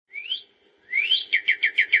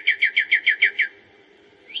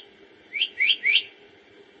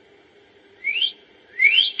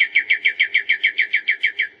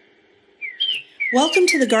Welcome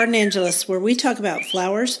to the Garden Angelist, where we talk about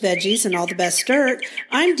flowers, veggies, and all the best dirt.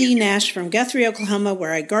 I'm Dee Nash from Guthrie, Oklahoma,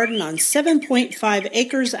 where I garden on 7.5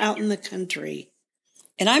 acres out in the country.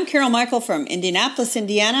 And I'm Carol Michael from Indianapolis,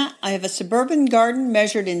 Indiana. I have a suburban garden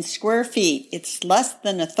measured in square feet. It's less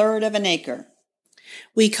than a third of an acre.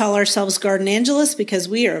 We call ourselves Garden Angelists because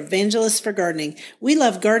we are evangelists for gardening. We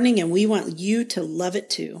love gardening and we want you to love it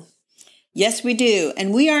too. Yes, we do.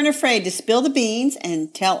 And we aren't afraid to spill the beans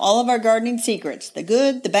and tell all of our gardening secrets, the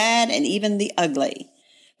good, the bad, and even the ugly.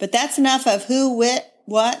 But that's enough of who,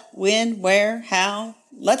 what, when, where, how.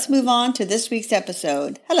 Let's move on to this week's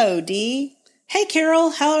episode. Hello, Dee. Hey,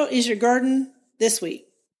 Carol. How is your garden this week?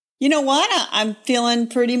 You know what? I'm feeling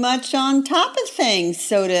pretty much on top of things,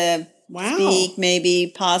 so to speak,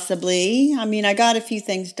 maybe, possibly. I mean, I got a few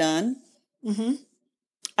things done. Mm-hmm.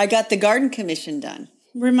 I got the garden commission done.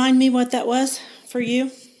 Remind me what that was for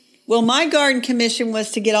you. Well, my garden commission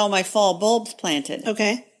was to get all my fall bulbs planted.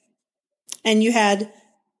 Okay. And you had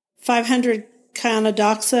 500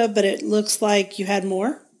 Chionodoxa, but it looks like you had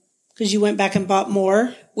more because you went back and bought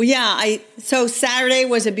more. Well, yeah. So Saturday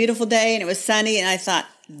was a beautiful day and it was sunny and I thought,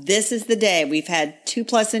 this is the day. We've had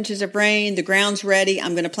 2+ inches of rain. The ground's ready.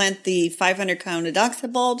 I'm going to plant the 500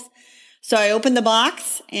 Chionodoxa bulbs. So I opened the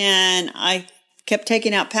box and I kept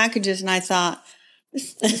taking out packages and I thought,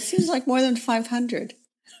 this seems like more than 500.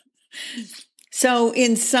 So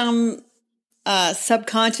in some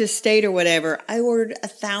subconscious state or whatever, I ordered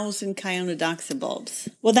 1,000 Chionodoxa bulbs.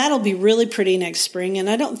 Well, that'll be really pretty next spring, and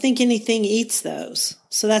I don't think anything eats those.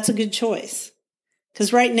 So that's a good choice.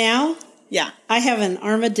 Because right now, I have an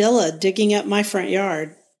armadillo digging up my front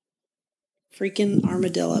yard. Freaking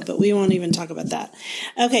armadillo, but we won't even talk about that.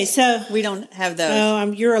 Okay, so... We don't have those.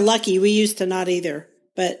 Oh, you're lucky. We used to not either,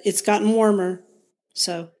 but it's gotten warmer.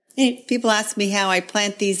 So people ask me how I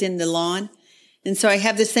plant these in the lawn. And so I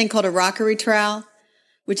have this thing called a rockery trowel,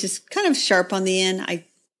 which is kind of sharp on the end. I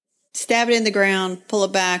stab it in the ground, pull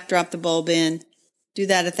it back, drop the bulb in, do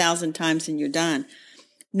that 1,000 times and you're done.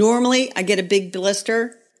 Normally I get a big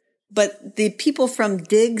blister, but the people from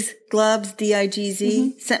Diggs Gloves,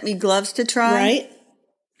 D-I-G-Z, sent me gloves to try. Right.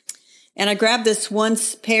 And I grabbed this one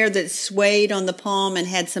pair that swayed on the palm and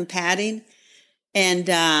had some padding. And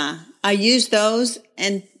I used those,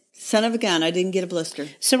 and son of a gun, I didn't get a blister.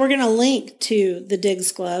 So we're going to link to the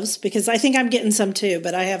Diggs gloves, because I think I'm getting some too,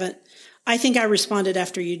 but I haven't. I think I responded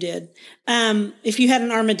after you did. If you had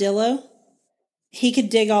an armadillo, he could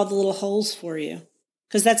dig all the little holes for you,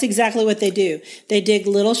 because that's exactly what they do. They dig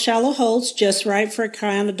little shallow holes just right for a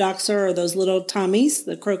Chionodoxa or those little Tommies,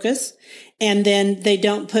 the crocus, and then they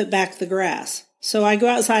don't put back the grass. So I go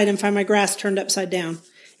outside and find my grass turned upside down.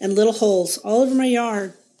 And little holes all over my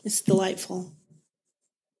yard. It's delightful.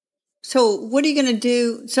 So what are you going to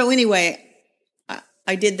do? So anyway,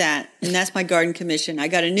 I did that, and that's my garden commission. I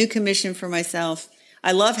got a new commission for myself.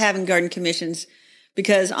 I love having garden commissions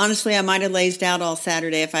because, honestly, I might have lazed out all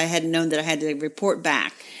Saturday if I hadn't known that I had to report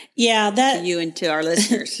back to you and to our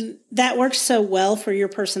listeners. That works so well for your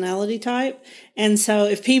personality type. And so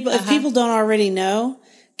if people don't already know,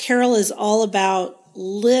 Carol is all about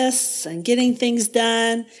lists and getting things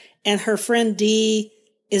done, and her friend Dee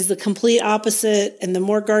is the complete opposite, and the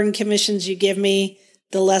more garden commissions you give me,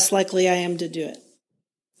 the less likely I am to do it.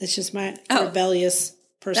 It's just my rebellious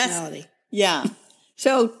personality.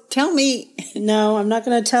 So tell me. No, I'm not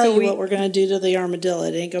going to tell you what we're going to do to the armadillo.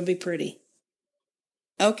 It ain't going to be pretty.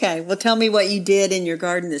 Okay, well tell me what you did in your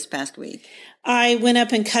garden this past week. I went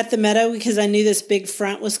up and cut the meadow because I knew this big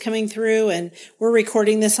front was coming through, and we're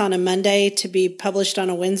recording this on a Monday to be published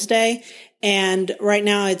on a Wednesday. And right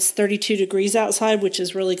now it's 32 degrees outside, which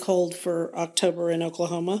is really cold for October in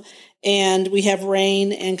Oklahoma. And we have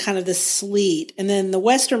rain and kind of this sleet. And then the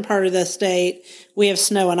western part of the state, we have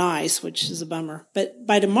snow and ice, which is a bummer. But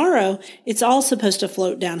by tomorrow, it's all supposed to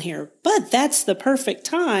float down here. But that's the perfect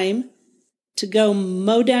time to go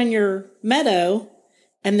mow down your meadow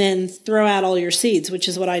and then throw out all your seeds, which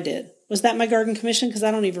is what I did. Was that my garden commission? Because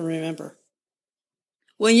I don't even remember.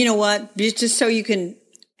 Well, you know what? Just so you can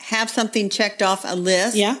have something checked off a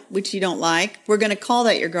list, which you don't like, we're going to call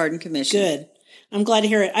that your garden commission. Good. I'm glad to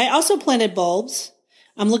hear it. I also planted bulbs.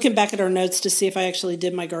 I'm looking back at our notes to see if I actually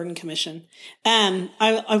did my garden commission.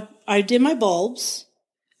 I did my bulbs.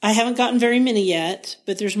 I haven't gotten very many yet,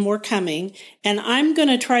 but there's more coming. And I'm going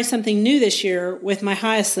to try something new this year with my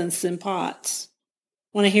hyacinths in pots.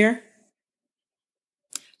 Want to hear?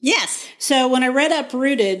 Yes. So when I read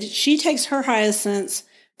Uprooted, she takes her hyacinths,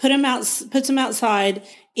 puts them outside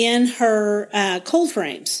in her cold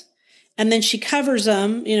frames. And then she covers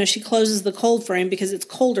them, she closes the cold frame because it's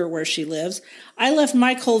colder where she lives. I left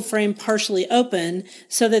my cold frame partially open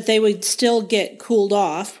so that they would still get cooled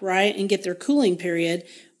off, right, and get their cooling period.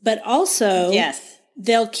 But also, yes,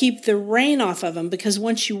 they'll keep the rain off of them because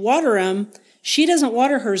once you water them, she doesn't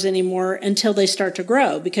water hers anymore until they start to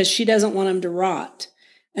grow because she doesn't want them to rot.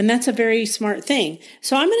 And that's a very smart thing.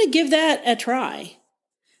 So I'm going to give that a try.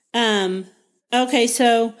 Okay,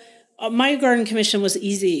 so my garden commission was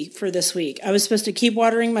easy for this week. I was supposed to keep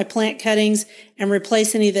watering my plant cuttings and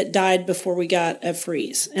replace any that died before we got a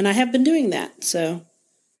freeze. And I have been doing that. So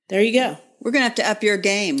there you go. We're going to have to up your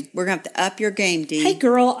game. We're going to have to up your game, Dee. Hey,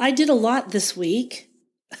 girl, I did a lot this week.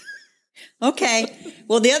 Okay.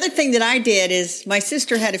 Well, the other thing that I did is my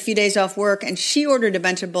sister had a few days off work and she ordered a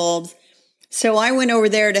bunch of bulbs. So I went over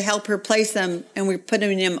there to help her place them, and we're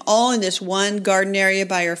putting them all in this one garden area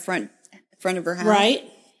by her front of her house. Right.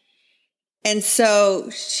 And so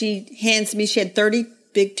she hands me, she had 30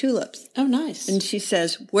 big tulips. Oh, nice. And she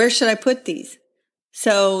says, where should I put these?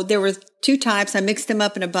 So there were 2 types. I mixed them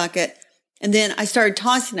up in a bucket, and then I started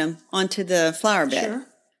tossing them onto the flower bed. Sure.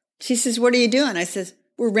 She says, what are you doing? I says,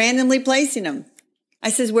 we're randomly placing them. I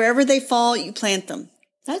says, wherever they fall, you plant them.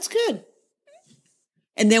 That's good.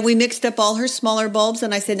 And then we mixed up all her smaller bulbs,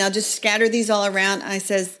 and I said, now just scatter these all around. I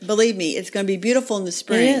says, believe me, it's going to be beautiful in the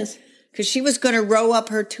spring. It is. Because she was going to row up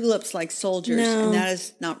her tulips like soldiers, and that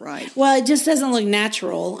is not right. Well, it just doesn't look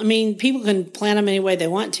natural. I mean, people can plant them any way they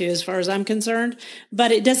want to, as far as I'm concerned,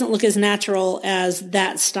 but it doesn't look as natural as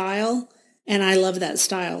that style, and I love that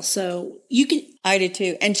style. So you can... I do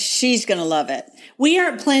too, and she's going to love it. We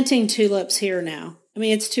aren't planting tulips here now. I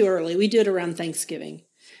mean, it's too early. We do it around Thanksgiving.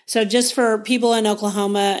 So just for people in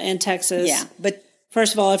Oklahoma and Texas. Yeah, but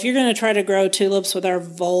first of all, if you're going to try to grow tulips with our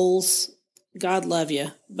voles, God love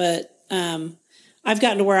you. But I've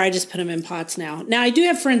gotten to where I just put them in pots now. Now, I do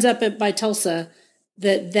have friends up by Tulsa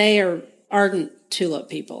that they are ardent tulip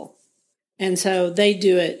people. And so they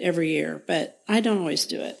do it every year, but I don't always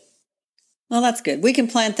do it. Well, that's good. We can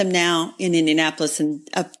plant them now in Indianapolis and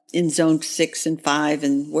up in zone 6 and 5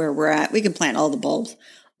 and where we're at. We can plant all the bulbs.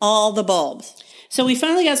 All the bulbs. So we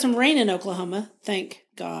finally got some rain in Oklahoma, thank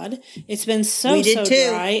God. It's been so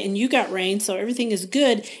dry, and you got rain, so everything is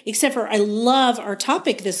good, except for I love our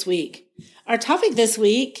topic this week. Our topic this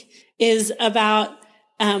week is about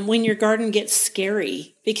when your garden gets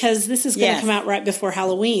scary, because this is going to come out right before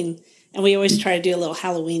Halloween, and we always try to do a little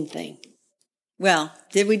Halloween thing. Well,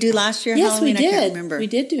 did we do last year Halloween? Yes, we did. I can't remember. We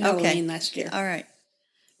did do Halloween last year. All right.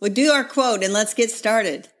 We'll do our quote, and let's get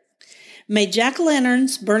started. May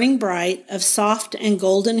jack-o'-lanterns burning bright of soft and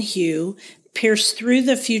golden hue pierce through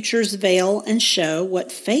the future's veil and show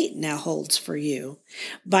what fate now holds for you.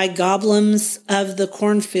 By goblins of the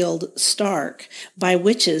cornfield stark, by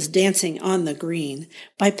witches dancing on the green,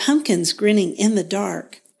 by pumpkins grinning in the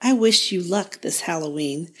dark, I wish you luck this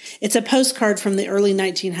Halloween. It's a postcard from the early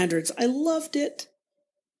 1900s. I loved it.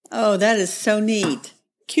 Oh, that is so neat.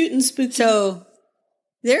 Cute and spooky. So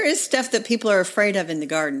there is stuff that people are afraid of in the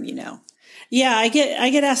garden, you know. Yeah, I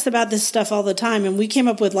get asked about this stuff all the time, and we came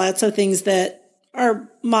up with lots of things that are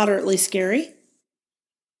moderately scary.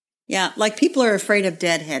 Yeah, like people are afraid of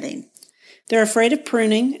deadheading. They're afraid of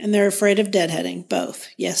pruning, and they're afraid of deadheading, both.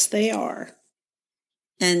 Yes, they are.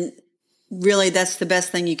 And really, that's the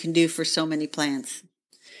best thing you can do for so many plants.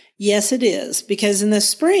 Yes, it is, because in the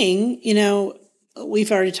spring,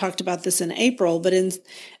 we've already talked about this in April, but in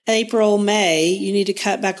April, May, you need to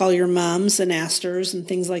cut back all your mums and asters and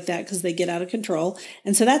things like that because they get out of control.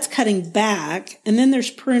 And so that's cutting back. And then there's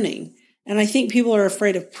pruning. And I think people are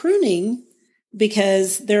afraid of pruning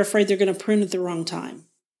because they're afraid they're going to prune at the wrong time.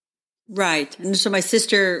 Right. And so my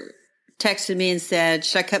sister texted me and said,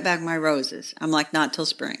 should I cut back my roses? I'm like, not till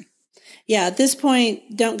spring. Yeah, at this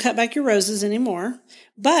point, don't cut back your roses anymore.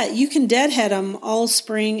 But you can deadhead them all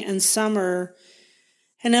spring and summer.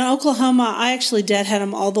 And in Oklahoma, I actually deadhead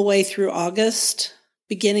them all the way through August,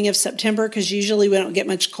 beginning of September, because usually we don't get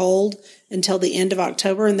much cold until the end of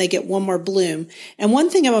October, and they get one more bloom. And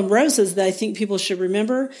one thing about roses that I think people should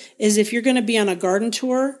remember is if you're going to be on a garden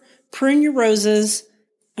tour,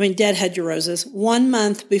 deadhead your roses 1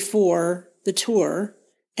 month before the tour,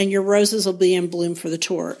 and your roses will be in bloom for the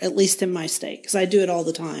tour, at least in my state, because I do it all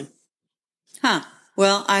the time. Huh.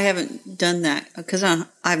 Well, I haven't done that because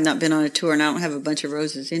I've not been on a tour and I don't have a bunch of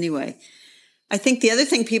roses anyway. I think the other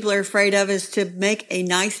thing people are afraid of is to make a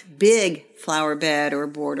nice big flower bed or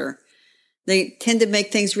border. They tend to make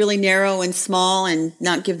things really narrow and small and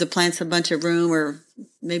not give the plants a bunch of room, or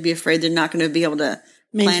maybe afraid they're not going to be able to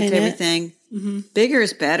plant everything. Mm-hmm. Bigger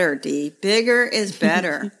is better, Dee. Bigger is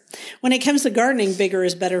better. When it comes to gardening, bigger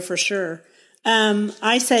is better for sure.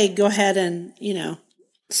 I say go ahead and,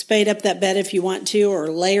 spade up that bed if you want to, or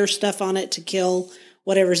layer stuff on it to kill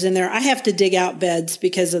whatever's in there. I have to dig out beds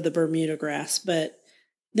because of the Bermuda grass, but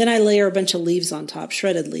then I layer a bunch of leaves on top,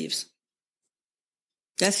 shredded leaves.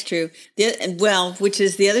 That's true. Which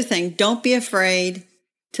is the other thing. Don't be afraid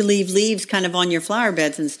to leave leaves kind of on your flower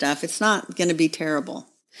beds and stuff. It's not going to be terrible.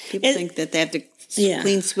 People think that they have to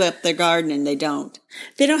clean sweep their garden, and they don't.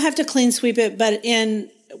 They don't have to clean sweep it, but in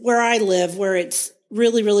where I live, where it's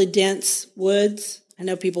really, really dense woods, I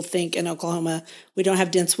know people think in Oklahoma we don't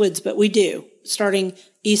have dense woods, but we do, starting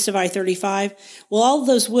east of I-35. Well, all of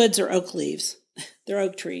those woods are oak leaves. They're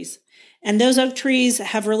oak trees. And those oak trees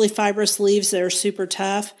have really fibrous leaves that are super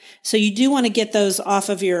tough. So you do want to get those off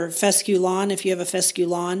of your fescue lawn if you have a fescue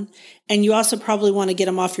lawn. And you also probably want to get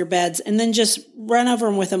them off your beds and then just run over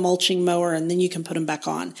them with a mulching mower, and then you can put them back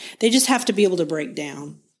on. They just have to be able to break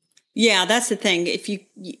down. Yeah, that's the thing.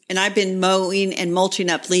 And I've been mowing and mulching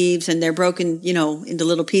up leaves, and they're broken, into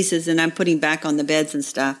little pieces, and I'm putting back on the beds and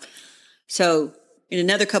stuff. So in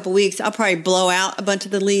another couple weeks, I'll probably blow out a bunch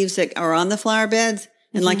of the leaves that are on the flower beds.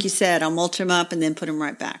 And like you said, I'll mulch them up and then put them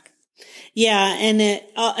right back. Yeah. And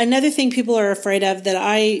another thing people are afraid of that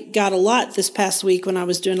I got a lot this past week when I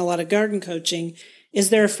was doing a lot of garden coaching is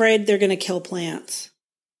they're afraid they're going to kill plants.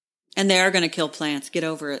 And they are going to kill plants. Get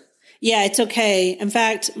over it. Yeah, it's okay. In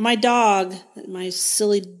fact, my dog, my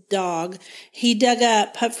silly dog,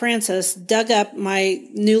 Pup Francis, dug up my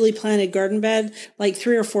newly planted garden bed like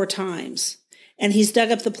 3 or 4 times. And he's dug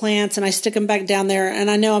up the plants, and I stick them back down there, and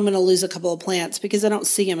I know I'm going to lose a couple of plants because I don't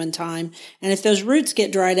see them in time. And if those roots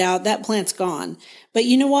get dried out, that plant's gone. But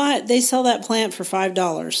you know what? They sell that plant for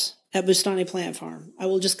 $5 at Bustani Plant Farm. I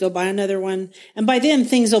will just go buy another one. And by then,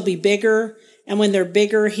 things will be bigger. And when they're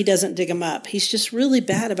bigger, he doesn't dig them up. He's just really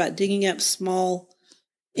bad about digging up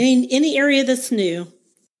any area that's new.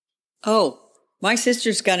 Oh, my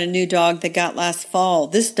sister's got a new dog that got last fall.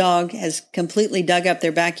 This dog has completely dug up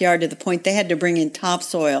their backyard to the point they had to bring in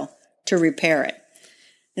topsoil to repair it.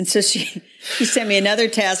 And so she sent me another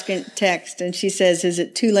text, and she says, "Is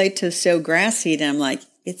it too late to sow grass seed?" And I'm like,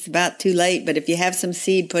 "It's about too late, but if you have some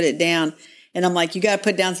seed, put it down." And I'm like, "You got to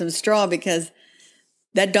put down some straw because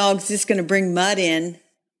that dog's just going to bring mud in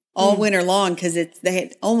all winter long because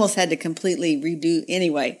they almost had to completely redo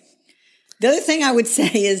anyway." The other thing I would say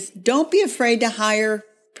is don't be afraid to hire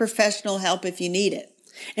professional help if you need it.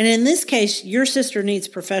 And in this case, your sister needs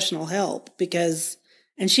professional help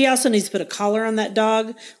and she also needs to put a collar on that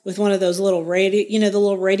dog with one of those little the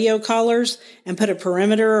little radio collars, and put a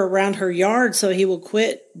perimeter around her yard so he will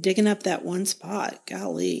quit digging up that one spot.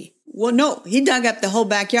 Golly. Well, no, he dug up the whole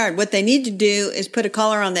backyard. What they need to do is put a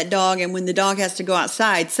collar on that dog, and when the dog has to go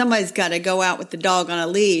outside, somebody's got to go out with the dog on a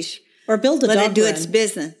leash. Or build a dog run. Let it do run. Its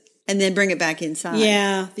business. And then bring it back inside.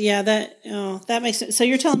 Yeah, that makes sense. So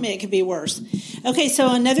you're telling me it could be worse. Okay,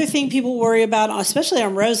 so another thing people worry about, especially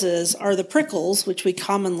on roses, are the prickles, which we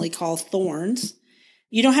commonly call thorns.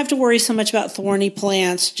 You don't have to worry so much about thorny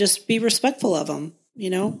plants. Just be respectful of them.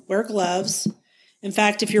 Wear gloves. In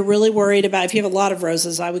fact, if you're really worried if you have a lot of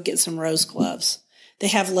roses, I would get some rose gloves. They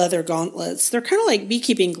have leather gauntlets. They're kind of like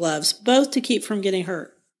beekeeping gloves, both to keep from getting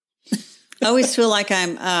hurt. I always feel like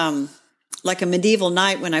I'm like a medieval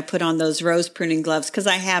knight when I put on those rose pruning gloves, because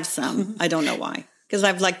I have some. I don't know why. Because I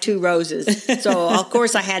have like 2 roses. So, of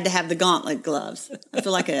course, I had to have the gauntlet gloves. I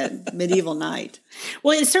feel like a medieval knight.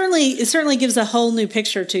 Well, it certainly gives a whole new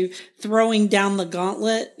picture to throwing down the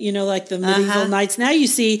gauntlet, like the medieval knights. Now you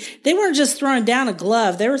see, they weren't just throwing down a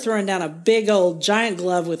glove. They were throwing down a big old giant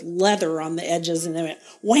glove with leather on the edges, and they went,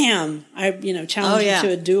 wham! I challenged you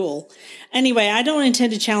to a duel. Anyway, I don't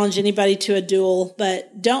intend to challenge anybody to a duel,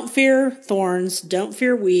 but don't fear thorns. Don't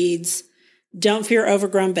fear weeds. Don't fear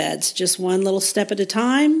overgrown beds. Just one little step at a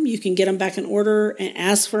time. You can get them back in order and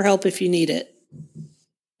ask for help if you need it.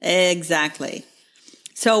 Exactly.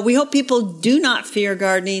 So we hope people do not fear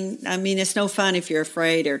gardening. I mean, it's no fun if you're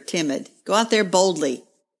afraid or timid. Go out there boldly.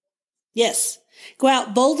 Yes. Go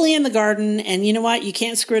out boldly in the garden, and you know what? You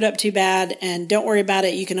can't screw it up too bad, and don't worry about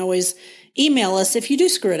it. You can always email us if you do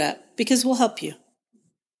screw it up, because we'll help you.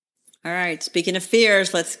 All right. Speaking of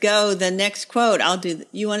fears, let's go. The next quote.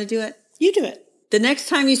 You want to do it? You do it. The next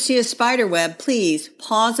time you see a spider web, please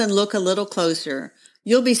pause and look a little closer.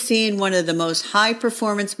 You'll be seeing one of the most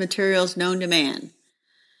high-performance materials known to man.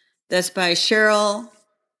 That's by Cheryl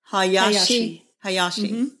Hayashi.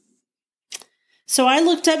 Mm-hmm. So I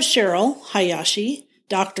looked up Cheryl Hayashi,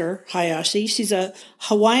 Dr. Hayashi. She's a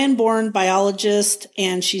Hawaiian-born biologist,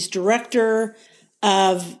 and she's director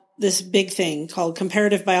of this big thing called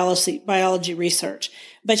comparative biology research.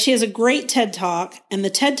 But she has a great TED Talk, and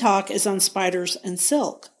the TED Talk is on spiders and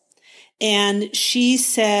silk. And she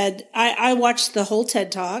said, I watched the whole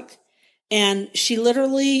TED Talk, and she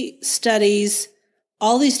literally studies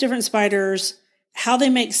all these different spiders, how they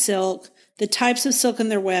make silk, the types of silk in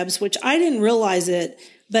their webs, which I didn't realize it,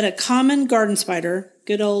 but a common garden spider,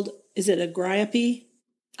 good old, is it a Gryape?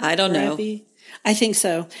 I don't know. I think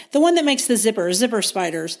so. The one that makes the zipper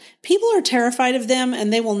spiders. People are terrified of them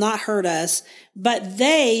and they will not hurt us, but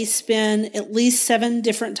they spin at least 7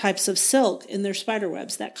 different types of silk in their spider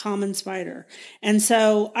webs, that common spider. And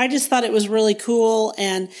so I just thought it was really cool,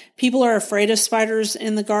 and people are afraid of spiders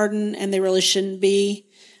in the garden and they really shouldn't be.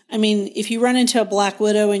 I mean, if you run into a black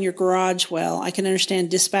widow in your garage, well, I can understand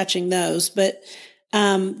dispatching those, but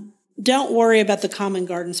don't worry about the common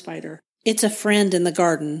garden spider. It's a friend in the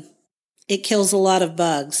garden. It kills a lot of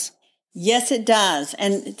bugs. Yes, it does.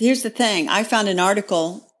 And here's the thing. I found an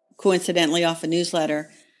article, coincidentally off a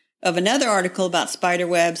newsletter, of another article about spider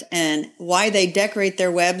webs and why they decorate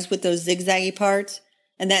their webs with those zigzaggy parts.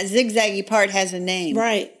 And that zigzaggy part has a name.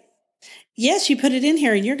 Right. Yes, you put it in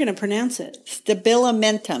here and you're going to pronounce it.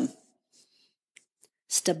 Stabilimentum.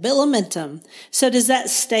 Stabilimentum. So does that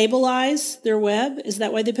stabilize their web? Is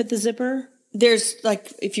that why they put the zipper? There's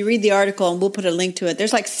if you read the article, and we'll put a link to it,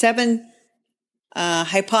 there's 7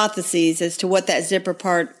 hypotheses as to what that zipper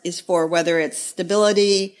part is for, whether it's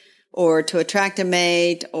stability or to attract a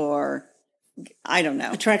mate or I don't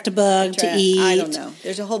know. Attract a bug to eat. I don't know.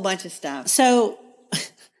 There's a whole bunch of stuff. So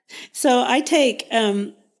I take,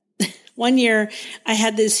 one year I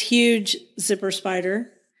had this huge zipper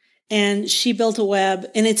spider and she built a web,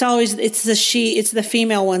 and it's the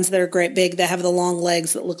female ones that are great big that have the long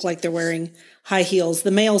legs that look like they're wearing high heels.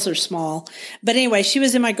 The males are small. But anyway, she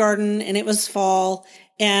was in my garden and it was fall,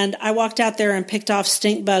 and I walked out there and picked off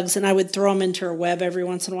stink bugs, and I would throw them into her web every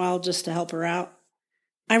once in a while just to help her out.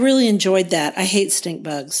 I really enjoyed that. I hate stink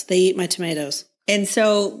bugs. They eat my tomatoes. And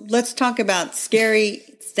so let's talk about scary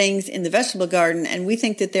things in the vegetable garden. And we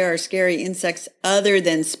think that there are scary insects other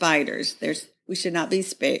than spiders. We should not be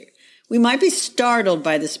we might be startled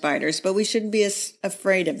by the spiders, but we shouldn't be as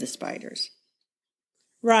afraid of the spiders.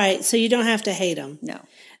 Right. So you don't have to hate them. No.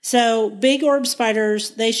 So big orb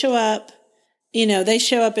spiders, they show up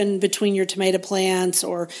in between your tomato plants,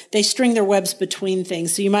 or they string their webs between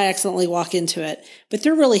things. So you might accidentally walk into it, but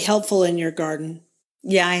they're really helpful in your garden.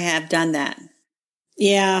 Yeah, I have done that.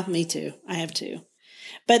 Yeah, me too. I have too.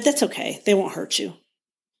 But that's okay. They won't hurt you.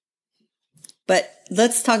 But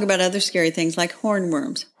let's talk about other scary things like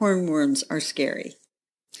hornworms. Hornworms are scary.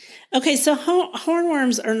 Okay, so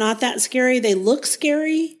hornworms are not that scary. They look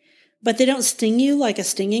scary, but they don't sting you like a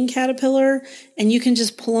stinging caterpillar. And you can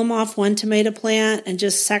just pull them off one tomato plant and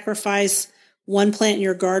just sacrifice one plant in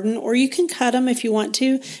your garden, or you can cut them if you want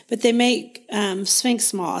to. But they make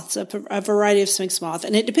sphinx moths, a variety of sphinx moth.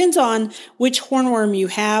 And it depends on which hornworm you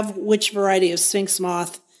have, which variety of sphinx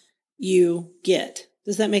moth you get.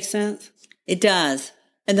 Does that make sense? It does.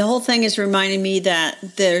 And the whole thing is reminding me that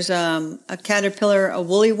there's a caterpillar, a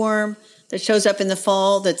woolly worm, that shows up in the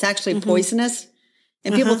fall that's actually poisonous.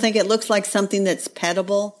 And people think it looks like something that's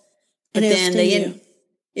petable. But then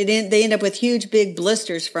they end up with huge, big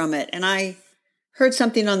blisters from it. And I heard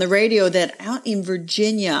something on the radio that out in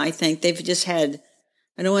Virginia, I think, they've just had,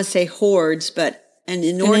 I don't want to say hordes, but an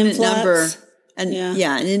inordinate number. An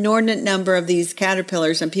inordinate number of these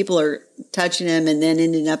caterpillars, and people are touching them and then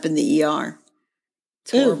ending up in the ER.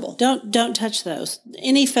 It's horrible. Don't touch those.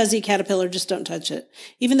 Any fuzzy caterpillar, just don't touch it.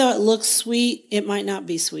 Even though it looks sweet, it might not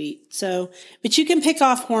be sweet. But you can pick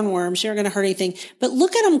off hornworms. You're not going to hurt anything. But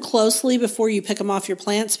look at them closely before you pick them off your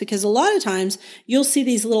plants, because a lot of times you'll see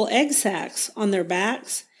these little egg sacs on their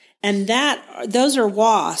backs. And those are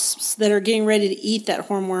wasps that are getting ready to eat that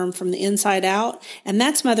hornworm from the inside out. And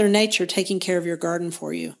that's Mother Nature taking care of your garden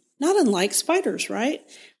for you. Not unlike spiders, right?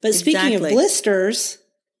 But speaking of blisters,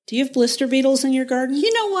 do you have blister beetles in your garden?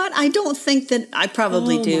 You know what? I don't think that I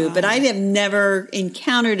probably do, but I have never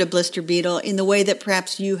encountered a blister beetle in the way that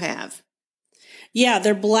perhaps you have. Yeah,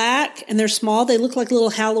 they're black and they're small. They look like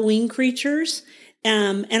little Halloween creatures.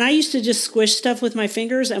 And I used to just squish stuff with my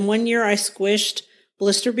fingers. And one year I squished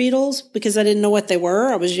blister beetles because I didn't know what they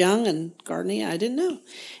were. I was young and gardening. I didn't know.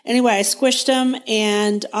 Anyway, I squished them,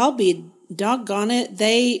 and I'll be doggone it.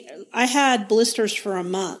 I had blisters for a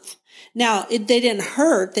month. Now, they didn't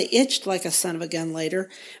hurt. They itched like a son of a gun later,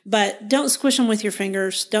 but don't squish them with your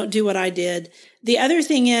fingers. Don't do what I did. The other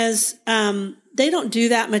thing is, they don't do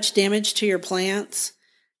that much damage to your plants.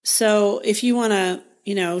 So if you want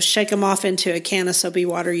to, shake them off into a can of soapy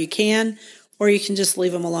water, you can, or you can just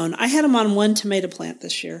leave them alone. I had them on one tomato plant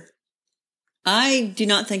this year. I do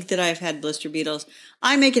not think that I've had blister beetles.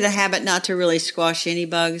 I make it a habit not to really squash any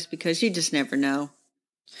bugs because you just never know.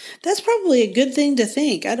 That's probably a good thing to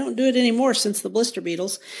think. I don't do it anymore since the blister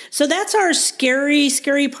beetles. So that's our scary,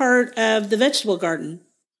 scary part of the vegetable garden.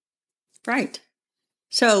 Right.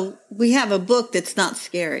 So we have a book that's not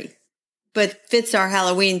scary, but fits our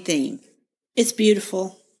Halloween theme. It's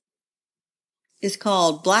beautiful. It's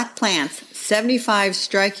called Black Plants, 75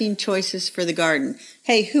 Striking Choices for the Garden.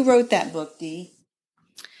 Hey, who wrote that book, Dee?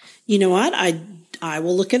 You know what? I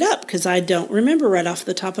will look it up because I don't remember right off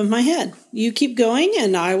the top of my head. You keep going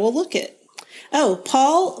and I will look it. Oh,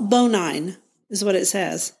 Paul Bonine is what it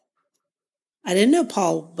says. I didn't know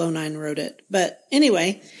Paul Bonine wrote it. But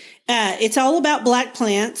anyway, it's all about black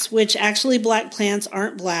plants, which actually black plants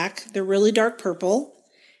aren't black. They're really dark purple.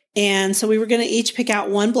 And so we were going to each pick out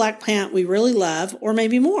one black plant we really love, or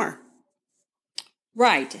maybe more.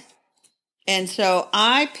 Right. And so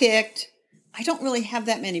I don't really have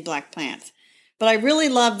that many black plants, but I really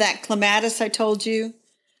love that clematis I told you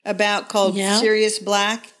about called Sirius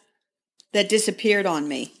Black that disappeared on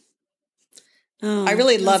me. Oh, I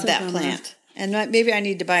really love that plant. And maybe I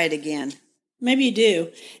need to buy it again. Maybe you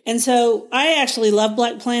do. And so I actually love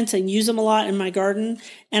black plants and use them a lot in my garden.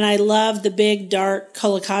 And I love the big dark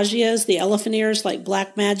colocageas, the elephant ears like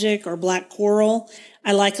Black Magic or Black Coral.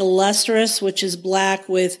 I like Illustrious, which is black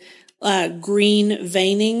with green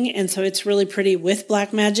veining. And so it's really pretty with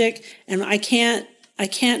Black Magic. And I can't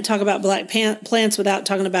talk about black plants without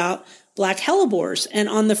talking about black hellebores. And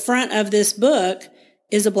on the front of this book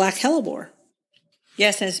is a black hellebore.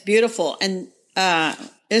 Yes, and it's beautiful. And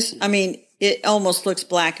it almost looks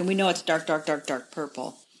black, and we know it's dark, dark, dark, dark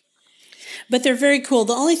purple. But they're very cool.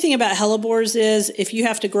 The only thing about hellebores is if you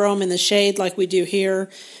have to grow them in the shade like we do here,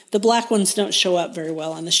 the black ones don't show up very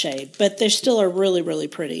well in the shade, but they still are really, really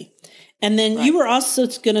pretty. And then you were also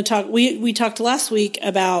going to talk, we talked last week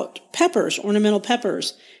about peppers, ornamental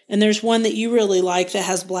peppers, and there's one that you really like that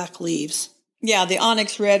has black leaves. Yeah, the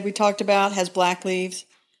onyx red we talked about has black leaves.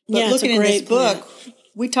 But looking in this book,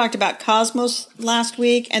 we talked about cosmos last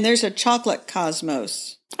week, and there's a chocolate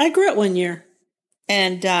cosmos. I grew it one year.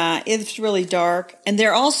 And it's really dark. And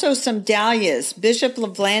there are also some dahlias. Bishop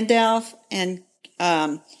of Landau and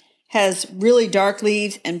has really dark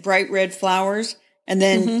leaves and bright red flowers. And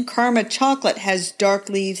then Karma Chocolate has dark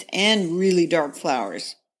leaves and really dark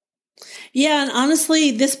flowers. Yeah, and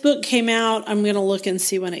honestly, this book came out, I'm going to look and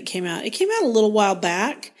see when it came out. It came out a little while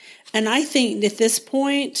back. And I think at this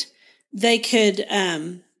point, they could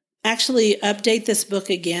actually update this book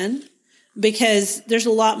again because there's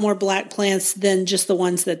a lot more black plants than just the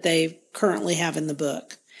ones that they currently have in the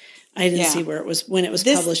book. I didn't see where it was when it was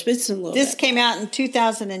published, but it's a little This came out in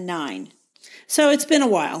 2009. So it's been a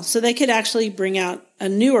while. So they could actually bring out a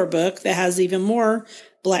newer book that has even more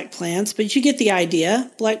black plants, but you get the idea.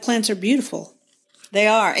 Black plants are beautiful. They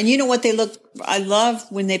are. And you know what they look, I love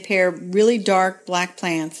when they pair really dark black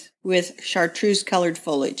plants with chartreuse colored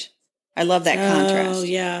foliage. I love that contrast. Oh,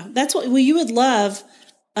 yeah. That's what, well, you would love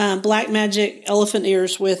Black Magic elephant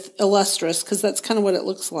ears with Illustrious because that's kind of what it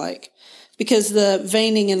looks like because the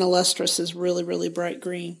veining in Illustrious is really, really bright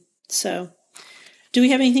green. So do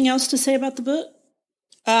we have anything else to say about the book?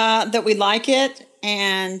 That we like it,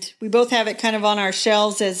 and we both have it kind of on our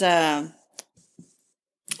shelves as a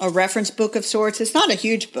reference book of sorts. It's not a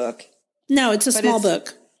huge book. No, it's a small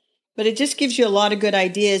book. But it just gives you a lot of good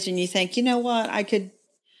ideas, and you think, you know what,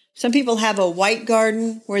 some people have a white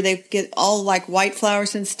garden where they get all like white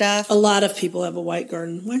flowers and stuff. A lot of people have a white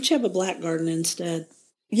garden. Why don't you have a black garden instead?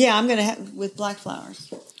 Yeah, I'm going to have with black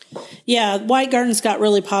flowers. Yeah, white gardens got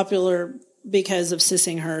really popular because of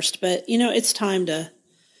Sissinghurst, but it's time to.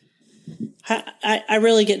 I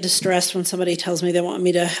really get distressed when somebody tells me they want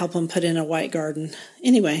me to help them put in a white garden.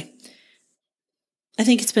 Anyway, I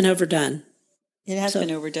think it's been overdone. It has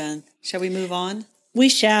been overdone. Shall we move on? We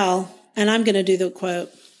shall, and I'm going to do the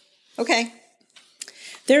quote. Okay.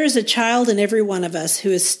 There is a child in every one of us who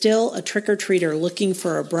is still a trick-or-treater looking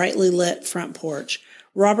for a brightly lit front porch.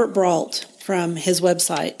 Robert Brault from his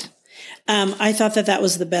website. I thought that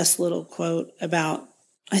was the best little quote about,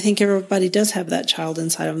 I think everybody does have that child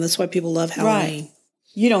inside of them. That's why people love Halloween. Right.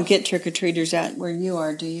 You don't get trick-or-treaters out where you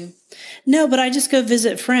are, do you? No, but I just go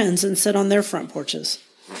visit friends and sit on their front porches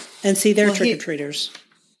and see their trick-or-treaters.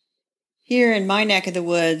 Here in my neck of the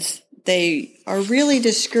woods, they are really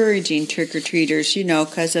discouraging trick-or-treaters,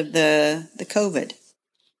 because of the COVID.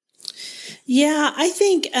 Yeah, I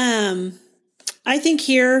think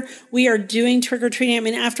here we are doing trick-or-treating. I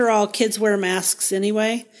mean, after all, kids wear masks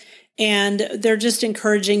anyway, and they're just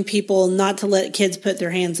encouraging people not to let kids put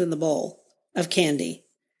their hands in the bowl of candy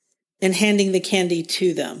and handing the candy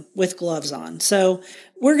to them with gloves on. So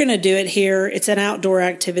we're going to do it here. It's an outdoor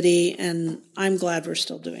activity, and I'm glad we're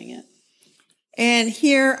still doing it. And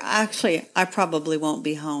here, actually, I probably won't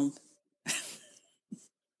be home.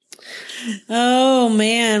 Oh,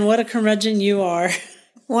 man, what a curmudgeon you are.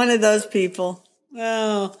 One of those people.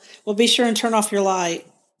 Oh, well, be sure and turn off your light.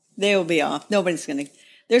 They will be off. Nobody's going to.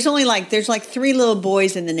 There's like 3 little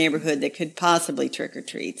boys in the neighborhood that could possibly trick or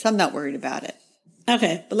treat. So I'm not worried about it.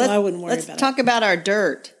 Okay, but I wouldn't worry about it. Let's talk about our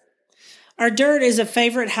dirt. Our dirt is a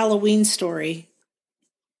favorite Halloween story.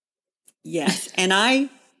 Yes, and I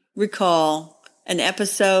recall an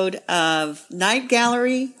episode of Night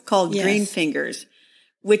Gallery called Green Fingers,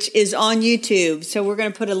 which is on YouTube. So we're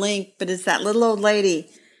going to put a link, but it's that little old lady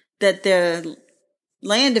that the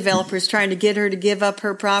land developer is trying to get her to give up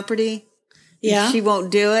her property. Yeah. She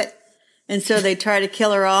won't do it. And so they try to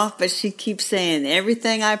kill her off, but she keeps saying,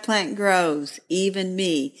 everything I plant grows, even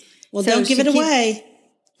me. Well, so don't give it away.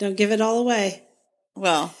 Don't give it all away.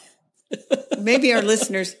 Well, maybe our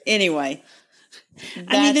listeners, anyway.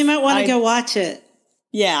 I mean, they might want to go watch it.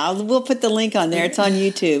 Yeah, we'll put the link on there. It's on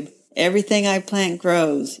YouTube. Everything I plant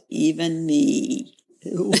grows, even me.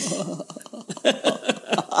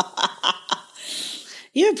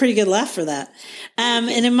 You have a pretty good laugh for that. And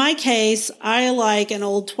in my case, I like an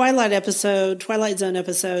old Twilight Zone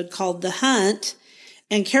episode called The Hunt.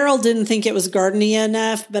 And Carol didn't think it was gardeny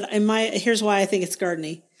enough, but here's why I think it's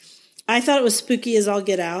gardeny. I thought it was spooky as all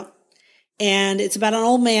get out. And it's about an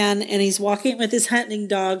old man, and he's walking with his hunting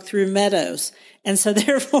dog through meadows. And so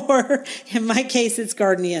therefore, in my case, it's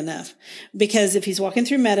gardeny enough. Because if he's walking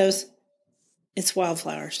through meadows, it's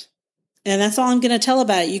wildflowers. And that's all I'm going to tell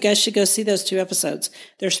about it. You guys should go see those 2 episodes.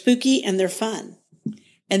 They're spooky and they're fun.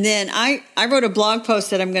 And then I wrote a blog post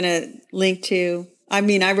that I'm going to link to. I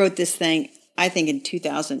mean, I wrote this thing, I think, in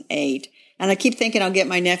 2008. And I keep thinking I'll get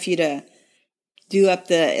my nephew to do up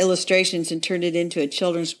the illustrations and turn it into a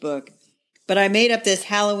children's book. But I made up this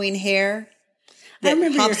Halloween hare. I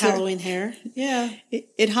remember your Halloween hare. Yeah.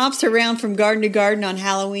 It hops around from garden to garden on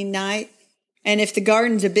Halloween night. And if the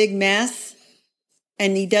garden's a big mess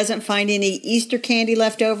and he doesn't find any Easter candy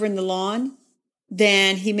left over in the lawn,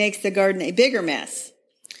 then he makes the garden a bigger mess.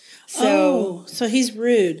 So he's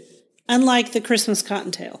rude, unlike the Christmas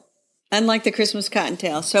cottontail.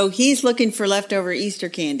 So he's looking for leftover Easter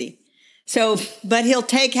candy. But he'll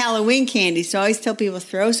take Halloween candy. So I always tell people,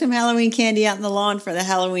 throw some Halloween candy out in the lawn for the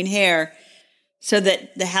Halloween hare so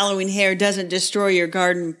that the Halloween hare doesn't destroy your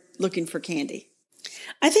garden looking for candy.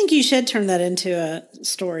 I think you should turn that into a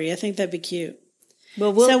story. I think that'd be cute.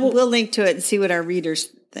 Well, we'll link to it and see what our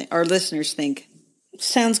listeners think.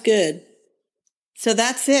 Sounds good. So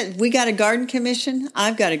that's it. We got a garden commission.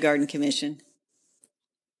 I've got a garden commission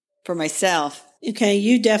for myself. Okay,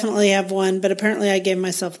 you definitely have one, but apparently I gave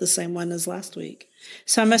myself the same one as last week.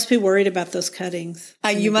 So I must be worried about those cuttings.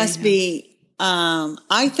 You must be. I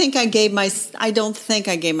don't think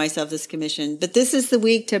I gave myself this commission, but this is the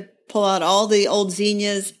week to pull out all the old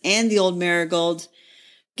zinnias and the old marigolds.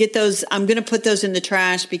 Get those. I'm going to put those in the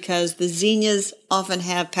trash because the zinnias often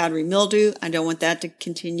have powdery mildew. I don't want that to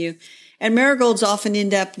continue. And marigolds often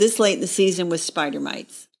end up this late in the season with spider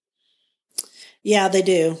mites. Yeah, they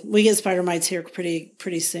do. We get spider mites here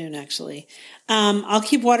pretty soon, actually. I'll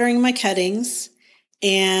keep watering my cuttings,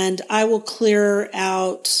 and I will clear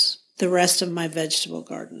out the rest of my vegetable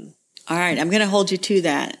garden. All right, I'm going to hold you to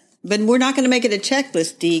that. But we're not going to make it a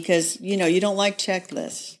checklist, Dee, because, you don't like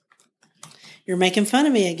checklists. You're making fun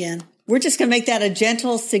of me again. We're just going to make that a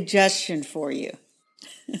gentle suggestion for you.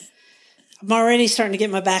 I'm already starting to get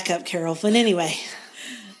my back up, Carol. But anyway.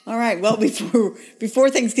 All right. Well, before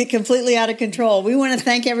things get completely out of control, we want to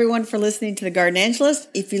thank everyone for listening to The Gardenangelist.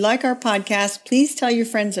 If you like our podcast, please tell your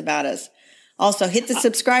friends about us. Also, hit the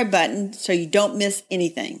subscribe button so you don't miss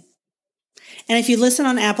anything. And if you listen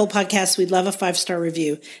on Apple Podcasts, we'd love a 5-star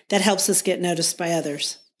review. That helps us get noticed by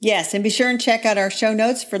others. Yes, and be sure and check out our show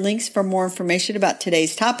notes for links for more information about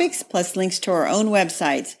today's topics, plus links to our own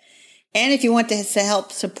websites. And if you want to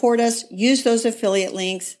help support us, use those affiliate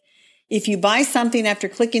links. If you buy something after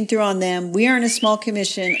clicking through on them, we earn a small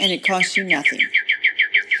commission and it costs you nothing.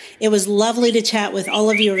 It was lovely to chat with all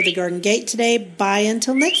of you over the Garden Gate today. Bye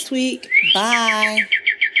until next week. Bye.